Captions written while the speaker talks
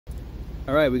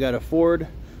All right, we got a Ford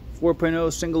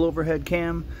 4.0 single overhead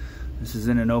cam. This is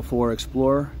in an 04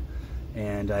 Explorer,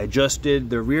 and I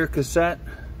adjusted the rear cassette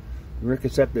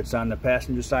that's on the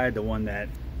passenger side, the one that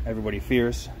everybody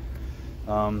fears.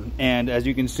 And as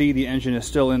you can see, the engine is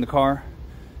still in the car,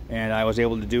 and I was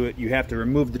able to do it. You have to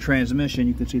remove the transmission.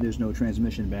 You can see there's no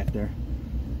transmission back there,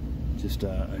 just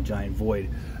a giant void.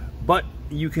 But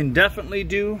you can definitely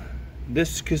do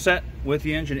this cassette with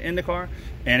the engine in the car,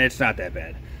 and it's not that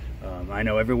bad. I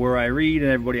know everywhere I read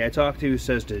and everybody I talk to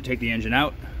says to take the engine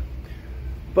out,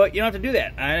 but you don't have to do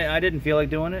that. I didn't feel like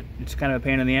doing it. It's kind of a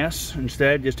pain in the ass.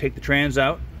 Instead, just take the trans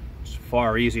out. It's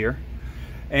far easier,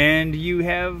 and you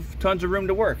have tons of room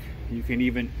to work. You can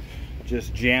even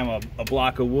just jam a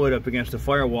block of wood up against the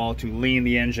firewall to lean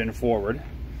the engine forward,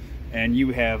 and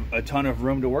you have a ton of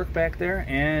room to work back there,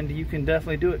 and you can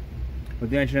definitely do it with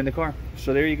the engine in the car.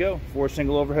 So there you go, Ford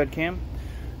single overhead cam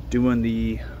doing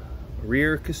the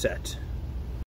rear cassette.